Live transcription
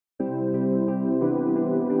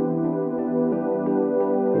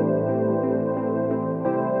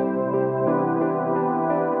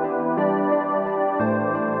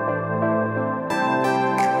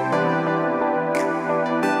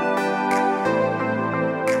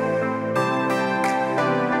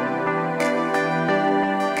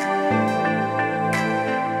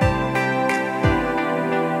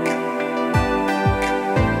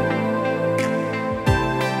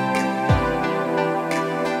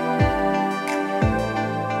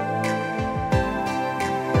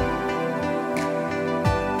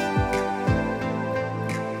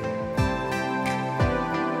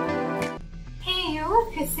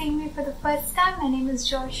name is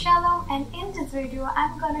Shalom, and in this video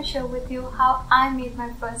I'm gonna share with you how I made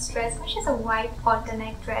my first dress, which is a white halter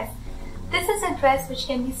neck dress. This is a dress which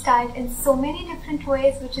can be styled in so many different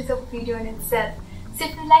ways, which is a video in itself. So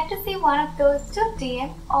if you'd like to see one of those, do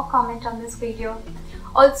DM or comment on this video.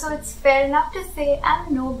 Also, it's fair enough to say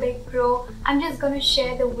I'm no big pro, I'm just gonna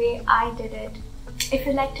share the way I did it. If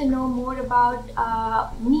you'd like to know more about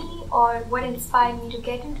me or what inspired me to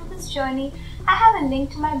get into this journey, I have a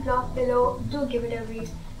link to my blog below. Do give it a read.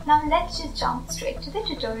 Now let's just jump straight to the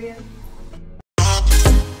tutorial.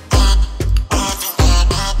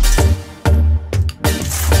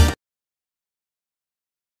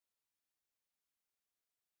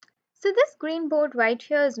 So this green board right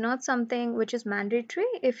here is not something which is mandatory.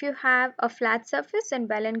 If you have a flat surface and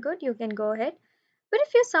well and good, you can go ahead. But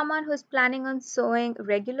if you're someone who's planning on sewing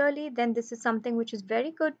regularly, then this is something which is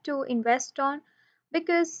very good to invest on,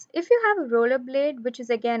 because if you have a roller blade, which is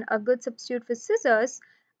again a good substitute for scissors,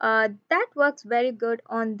 that works very good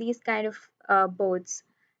on these kind of boards.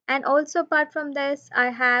 And also apart from this, I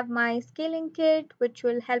have my scaling kit, which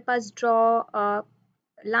will help us draw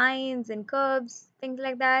lines and curves, things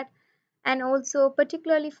like that. And also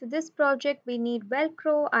particularly for this project, we need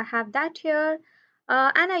Velcro. I have that here.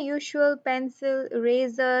 And our usual pencil,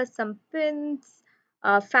 eraser, some pins,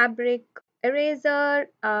 fabric eraser,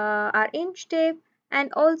 our inch tape, and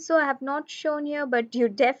also I have not shown here, but you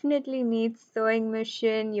definitely need sewing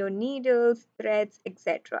machine, your needles, threads,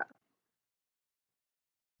 etc.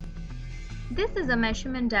 This is a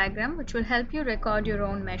measurement diagram which will help you record your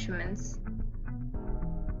own measurements.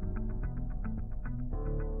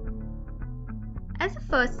 As a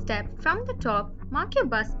first step, from the top, mark your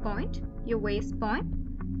bust point, your waist point,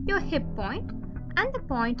 your hip point, and the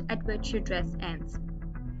point at which your dress ends.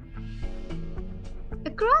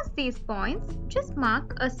 Across these points, just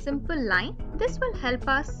mark a simple line. This will help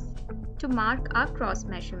us to mark our cross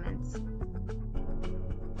measurements.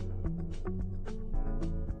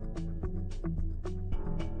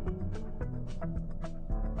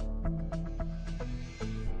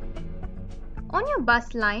 On your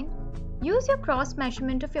bust line, use your cross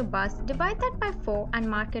measurement of your bust, divide that by 4 and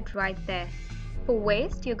mark it right there. For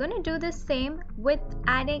waist, you're going to do the same with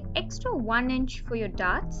adding extra 1 inch for your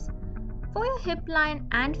darts. For your hip line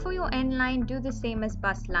and for your end line, do the same as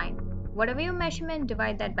bust line. Whatever your measurement,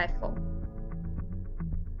 divide that by 4.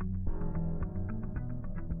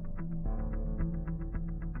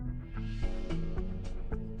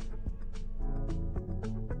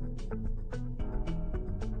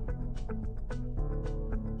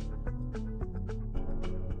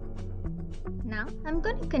 Now, I'm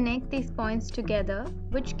going to connect these points together,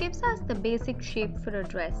 which gives us the basic shape for a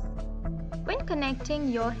dress. When connecting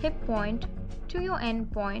your hip point to your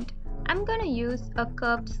end point, I'm going to use a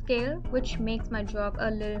curved scale, which makes my job a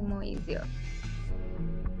little more easier.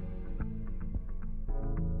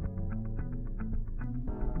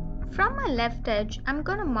 From my left edge, I'm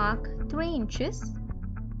going to mark 3 inches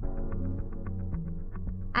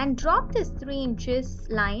and drop this 3 inches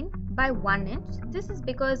line by 1 inch. This is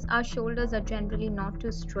because our shoulders are generally not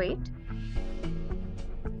too straight.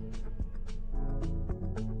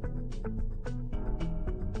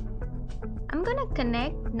 I'm going to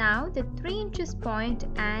connect now the 3 inches point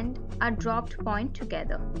and a dropped point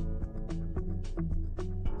together.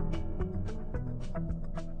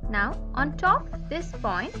 Now on top of this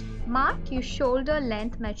point, mark your shoulder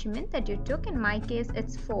length measurement that you took. In my case,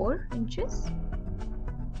 it's 4 inches.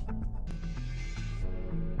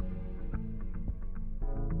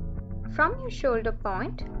 From your shoulder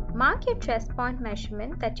point, mark your chest point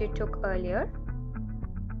measurement that you took earlier.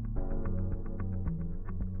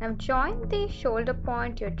 Now join the shoulder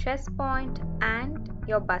point, your chest point and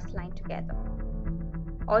your bust line together.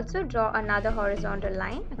 Also draw another horizontal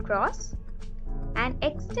line across and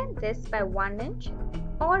extend this by 1 inch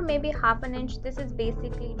or maybe half an inch. This is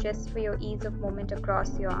basically just for your ease of movement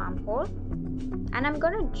across your armhole. And I'm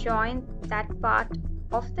going to join that part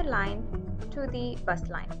of the line to the bust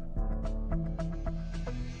line.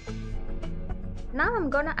 Now I'm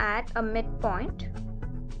going to add a midpoint.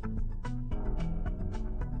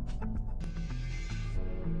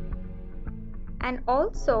 And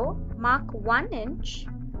also mark 1 inch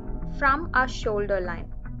from our shoulder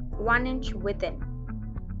line, 1 inch within.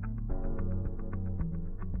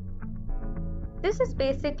 This is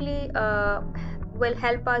basically will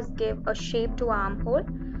help us give a shape to our armhole.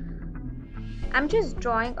 I'm just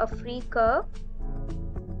drawing a free curve,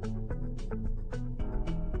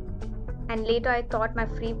 and later I thought my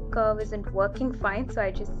free curve isn't working fine, so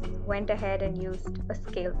I just went ahead and used a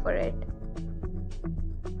scale for it.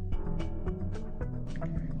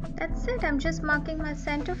 That's it. I'm just marking my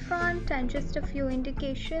center front and just a few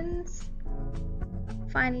indications.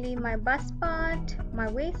 Finally, my bust part, my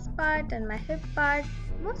waist part and my hip part.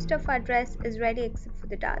 Most of our dress is ready except for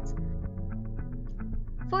the darts.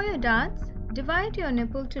 For your darts, divide your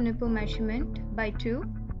nipple to nipple measurement by 2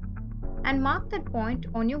 and mark that point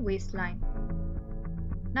on your waistline.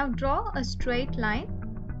 Now draw a straight line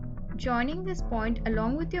joining this point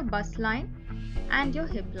along with your bust line and your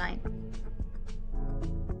hip line.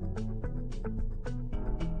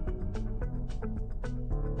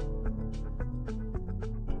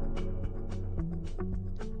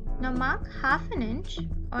 Now mark half an inch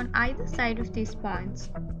on either side of these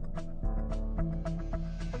points.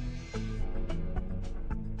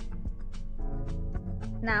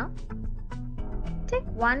 Now take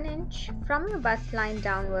 1 inch from your bust line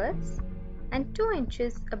downwards and 2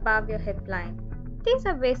 inches above your hip line. These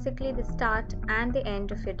are basically the start and the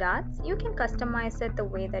end of your darts. You can customize it the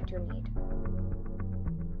way that you need.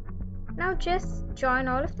 Now just join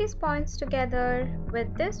all of these points together.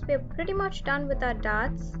 With this, we're pretty much done with our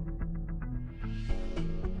darts.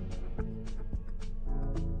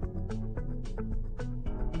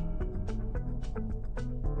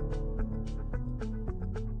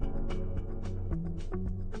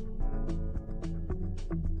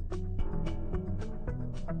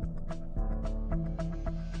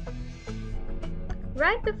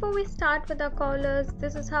 Right before we start with our collars,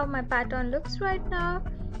 this is how my pattern looks right now.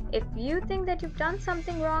 If you think that you've done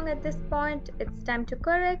something wrong at this point, it's time to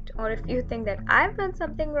correct, or if you think that I've done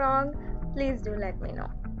something wrong, please do let me know.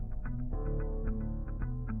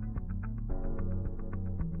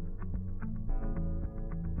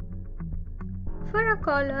 For our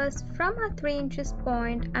collars, from our 3 inches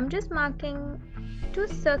point, I'm just marking 2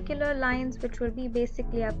 circular lines which will be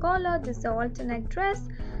basically a collar. This is a halter neck dress,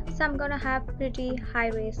 so I'm gonna have pretty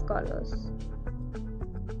high waist collars.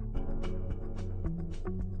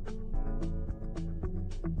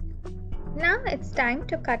 Now it's time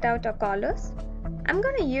to cut out our collars. I'm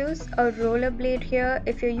gonna use a roller blade here.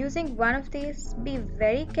 If you're using one of these, be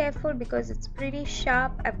very careful because it's pretty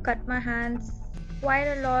sharp. I've cut my hands quite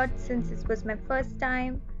a lot since this was my first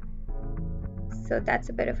time, so that's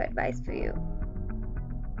a bit of advice for you.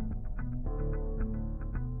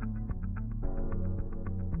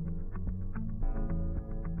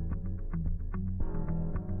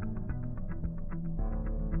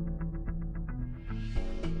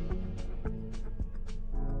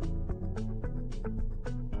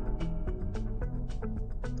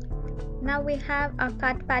 Now we have our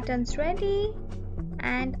cut patterns ready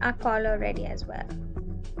and our collar ready as well.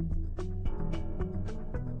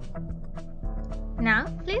 Now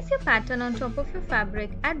place your pattern on top of your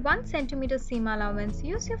fabric, add 1 cm seam allowance,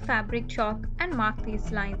 use your fabric chalk and mark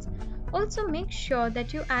these lines. Also make sure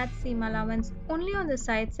that you add seam allowance only on the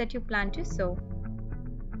sides that you plan to sew.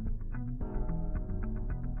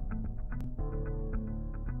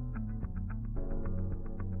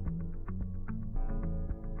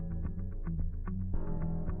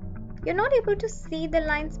 You're not able to see the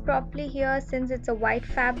lines properly here since it's a white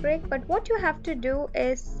fabric, but what you have to do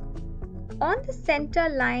is on the center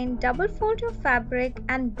line double fold your fabric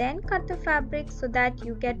and then cut the fabric so that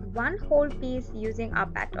you get one whole piece using our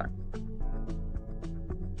pattern.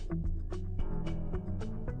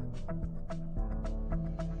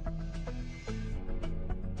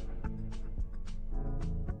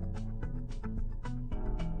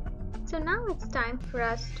 So now it's time for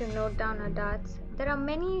us to note down our darts. There are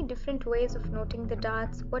many different ways of noting the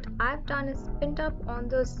darts. What I've done is pinned up on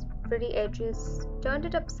those pretty edges, turned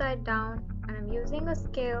it upside down, and I'm using a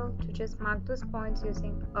scale to just mark those points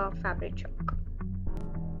using a fabric chalk.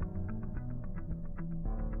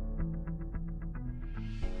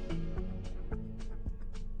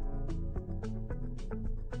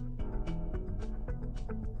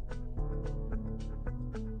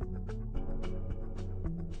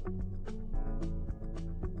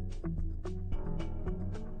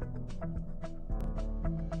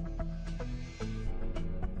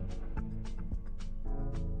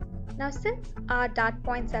 Now since our dart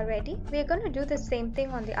points are ready, we are going to do the same thing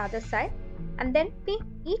on the other side and then pin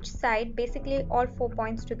each side, basically all 4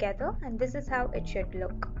 points together, and this is how it should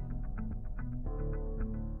look.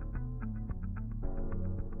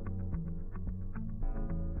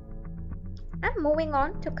 I'm moving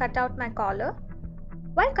on to cut out my collar.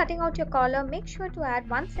 While cutting out your collar, make sure to add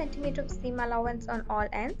 1 cm of seam allowance on all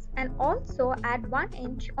ends and also add 1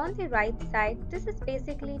 inch on the right side. This is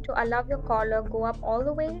basically to allow your collar go up all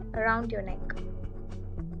the way around your neck.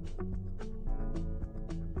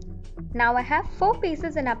 Now I have 4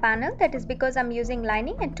 pieces in a panel, that is because I'm using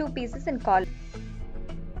lining, and 2 pieces in collar.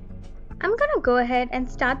 I'm gonna go ahead and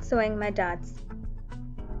start sewing my darts.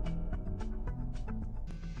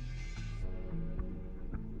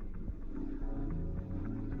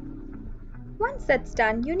 Once that's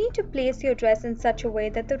done, you need to place your dress in such a way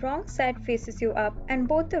that the wrong side faces you up and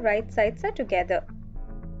both the right sides are together.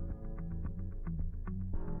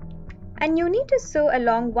 And you need to sew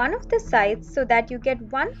along one of the sides so that you get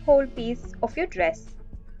one whole piece of your dress.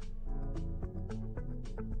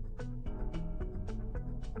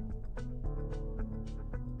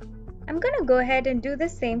 I'm gonna go ahead and do the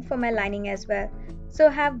same for my lining as well. So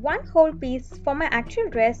I have one whole piece for my actual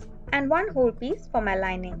dress and one whole piece for my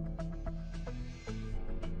lining.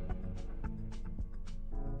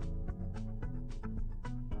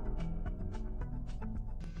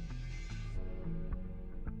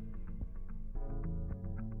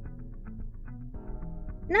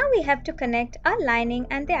 Now we have to connect our lining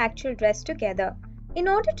and the actual dress together. In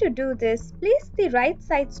order to do this, place the right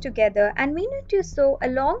sides together and we need to sew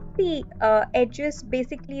along the edges,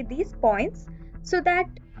 basically these points, so that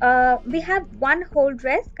we have one whole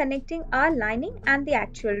dress connecting our lining and the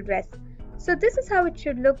actual dress. So this is how it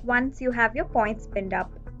should look once you have your points pinned up.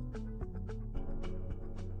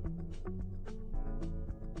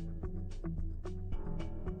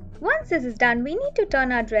 Once this is done, we need to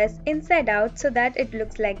turn our dress inside out so that it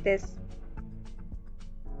looks like this.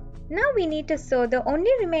 Now we need to sew the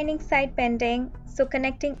only remaining side pending, so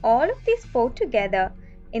connecting all of these four together.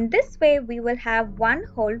 In this way, we will have one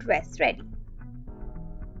whole dress ready.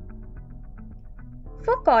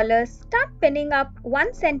 For collars, start pinning up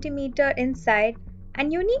 1 cm inside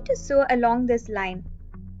and you need to sew along this line.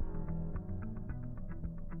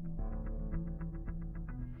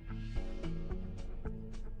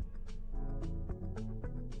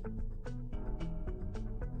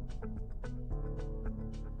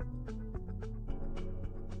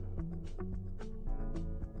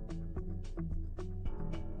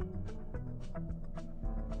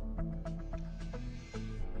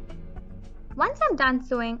 Once I'm done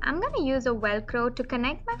sewing, I'm going to use a velcro to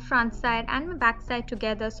connect my front side and my back side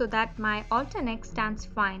together so that my halter neck stands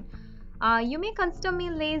fine. You may consider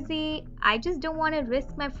me lazy. I just don't want to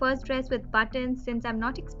risk my first dress with buttons. Since I'm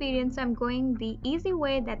not experienced, I'm going the easy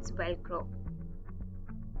way, that's velcro.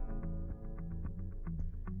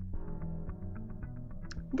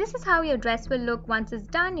 This is how your dress will look once it's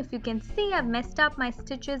done. If you can see, I've messed up my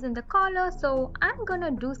stitches in the collar, so I'm gonna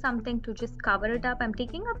do something to just cover it up. I'm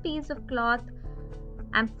taking a piece of cloth,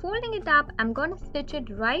 I'm folding it up, I'm gonna stitch it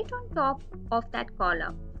right on top of that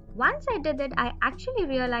collar. Once I did it, I actually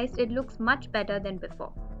realized it looks much better than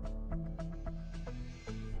before.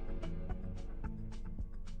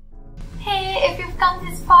 Hey, if you've come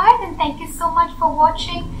this far, then thank you so much for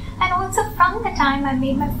watching. And also, from the time I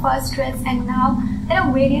made my first dress and now, there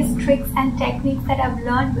are various tricks and techniques that I've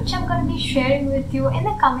learned which I'm going to be sharing with you in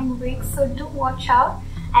the coming weeks, so do watch out.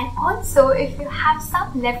 And also, if you have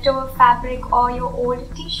some leftover fabric or your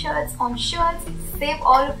old t-shirts on shirts, save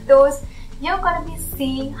all of those. You're going to be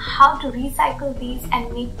seeing how to recycle these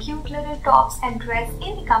and make cute little tops and dress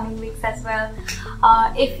in the coming weeks as well.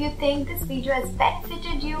 If you think this video has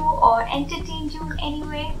benefited you or entertained you in any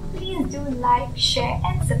way, please do like, share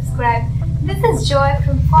and subscribe. This is Joy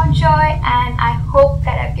from For Joy and I hope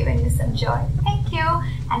that I've given you some joy. Thank you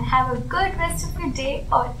and have a good rest of your day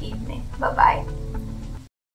or evening. Bye-bye.